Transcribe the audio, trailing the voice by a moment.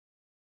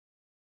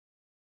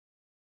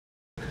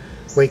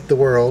Wake the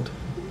World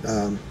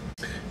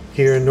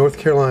here in North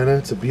Carolina.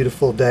 It's a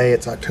beautiful day.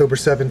 It's October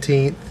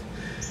 17th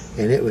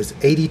and it was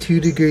 82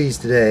 degrees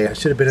today. I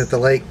should have been at the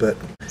lake, but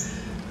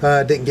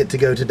I didn't get to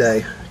go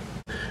today.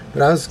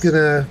 But I was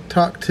gonna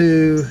talk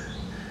to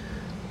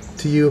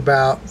you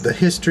about the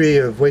history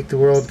of Wake the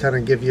World, kind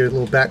of give you a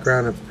little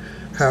background of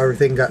how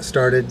everything got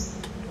started.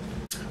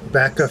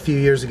 Back a few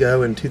years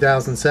ago in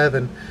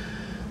 2007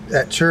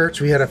 at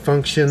church, we had a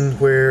function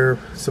where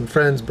some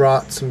friends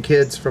brought some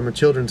kids from a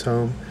children's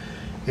home,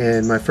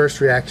 and my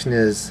first reaction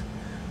is,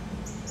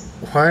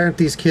 why aren't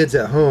these kids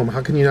at home?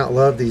 How can you not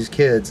love these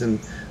kids? And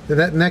then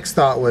that next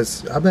thought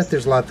was, I bet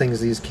there's a lot of things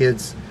these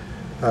kids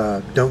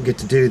don't get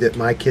to do that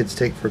my kids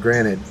take for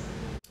granted.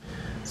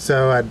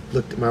 So I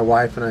looked at my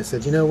wife and I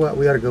said, you know what,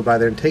 we ought to go by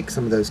there and take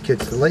some of those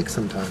kids to the lake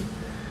sometime.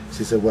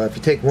 She said, well, if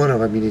you take one of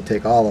them, you need to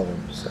take all of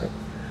them. So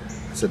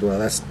I said, well,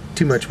 that's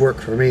too much work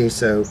for me.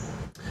 So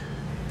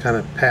kind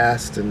of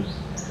passed, and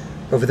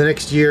over the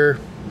next year,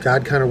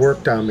 God kind of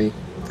worked on me.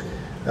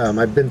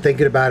 I've been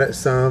thinking about it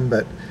some,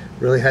 but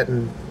really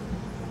hadn't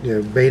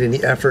made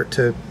any effort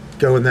to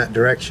go in that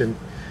direction.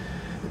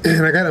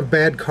 And I got in a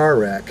bad car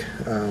wreck.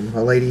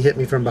 A lady hit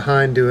me from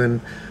behind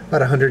doing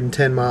about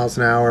 110 miles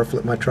an hour,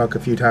 flipped my truck a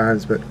few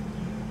times, but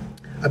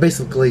I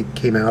basically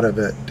came out of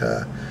it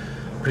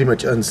pretty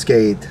much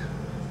unscathed.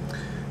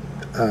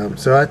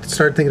 So I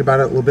started thinking about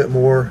it a little bit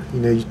more.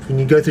 When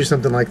you go through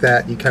something like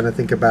that, you kind of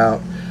think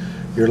about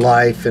your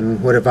life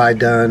and what have I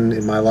done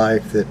in my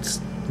life that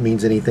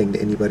means anything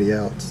to anybody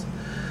else.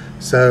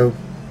 So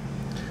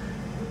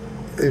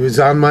it was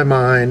on my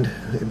mind,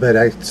 but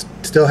I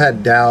still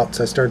had doubts.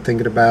 I started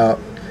thinking about,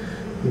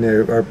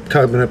 or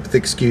coming up with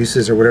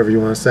excuses or whatever you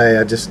want to say.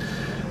 I just,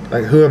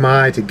 like, who am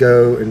I to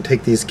go and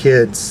take these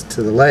kids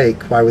to the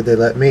lake? Why would they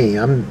let me?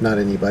 I'm not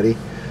anybody.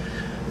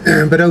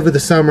 But over the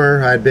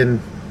summer, I'd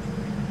been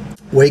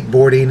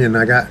wakeboarding, and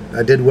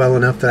I did well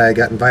enough that I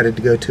got invited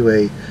to go to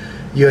a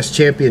U.S.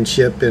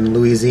 championship in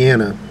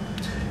Louisiana.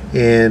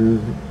 And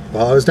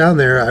while I was down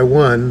there, I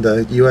won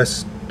the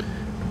U.S.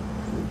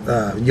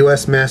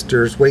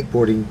 Masters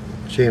Wakeboarding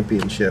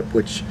Championship,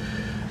 which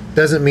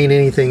doesn't mean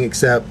anything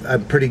except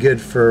I'm pretty good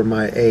for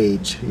my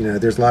age.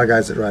 There's a lot of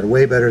guys that ride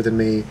way better than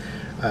me.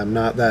 I'm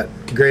not that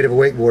great of a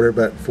wakeboarder,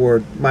 but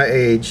for my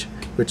age,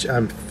 which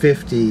I'm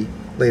 50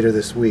 later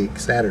this week,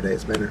 Saturday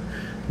as a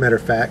matter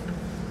of fact,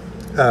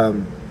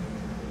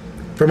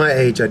 for my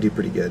age I do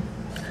pretty good.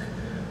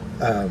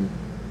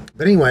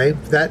 But anyway,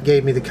 that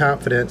gave me the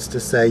confidence to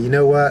say, you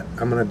know what,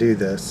 I'm going to do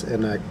this.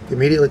 And I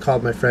immediately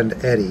called my friend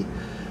Eddie,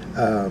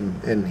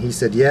 and he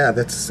said, yeah,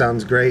 that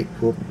sounds great.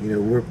 We'll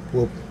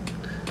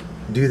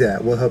do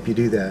that. We'll help you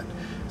do that.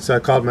 So I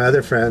called my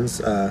other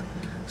friends,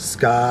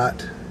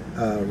 Scott,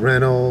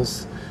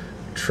 Reynolds,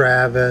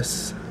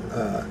 Travis,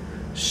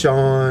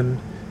 Sean,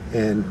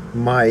 and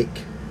Mike,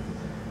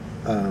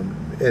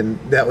 and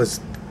that was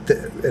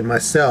and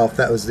myself.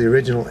 That was the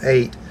original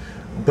 8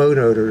 boat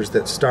owners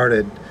that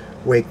started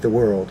Wake the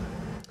World.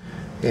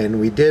 And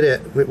we did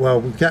it, well,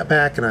 we got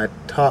back and I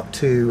talked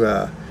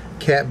to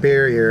Kat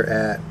Barrier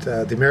at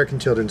the American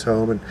Children's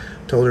Home and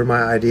told her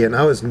my idea, and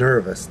I was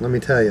nervous, let me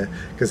tell you,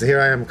 because here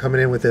I am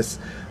coming in with this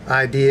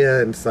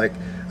idea, and it's like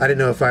I didn't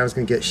know if I was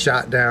going to get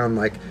shot down,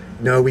 like,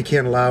 no, we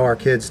can't allow our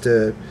kids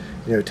to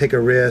take a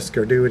risk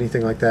or do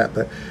anything like that.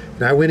 But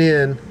I went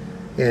in,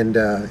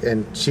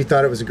 and she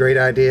thought it was a great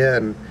idea,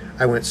 and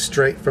I went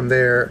straight from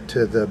there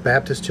to the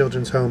Baptist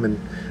Children's Home in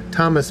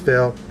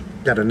Thomasville,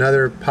 got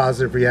another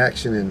positive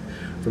reaction, and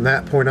from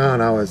that point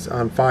on I was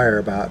on fire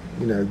about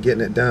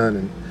getting it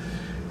done.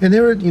 And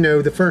there were,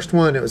 the first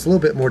one, it was a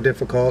little bit more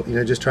difficult,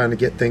 just trying to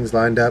get things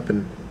lined up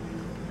and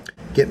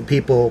getting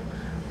people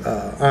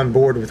on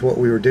board with what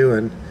we were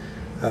doing.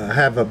 I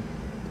have a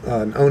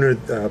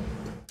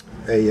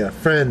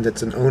friend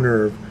that's an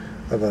owner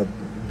of a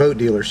boat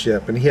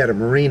dealership, and he had a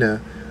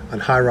marina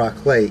on High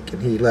Rock Lake,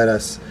 and he let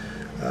us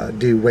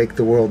do Wake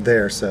the World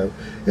there. So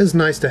it was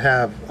nice to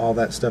have all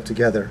that stuff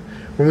together.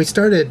 When we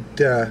started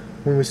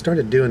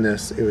doing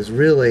this, it was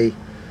really,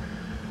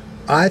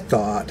 I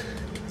thought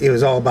it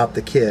was all about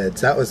the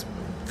kids. That was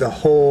the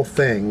whole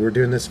thing. We were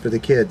doing this for the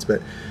kids.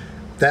 But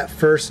that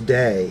first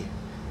day,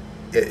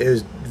 it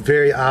was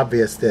very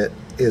obvious that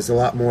is a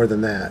lot more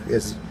than that.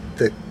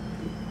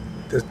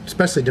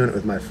 Especially doing it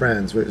with my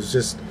friends, it was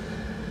just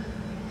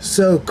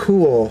so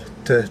cool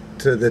to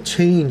the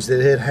change that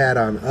it had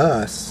on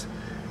us.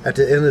 At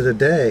the end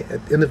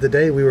of the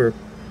day, we were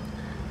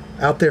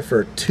out there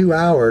for 2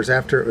 hours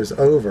after it was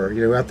over,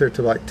 out there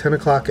till like 10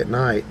 o'clock at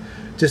night,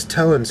 just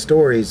telling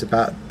stories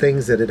about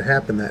things that had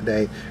happened that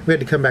day. We had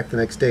to come back the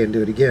next day and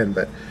do it again,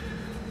 but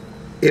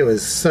it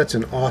was such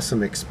an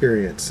awesome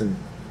experience. And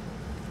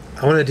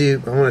I want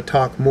to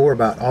talk more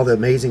about all the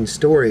amazing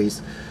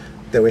stories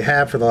that we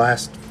have for the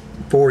last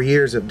 4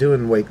 years of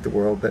doing Wake the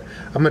World, but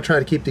I'm going to try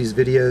to keep these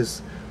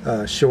videos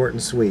short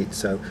and sweet.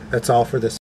 So that's all for this.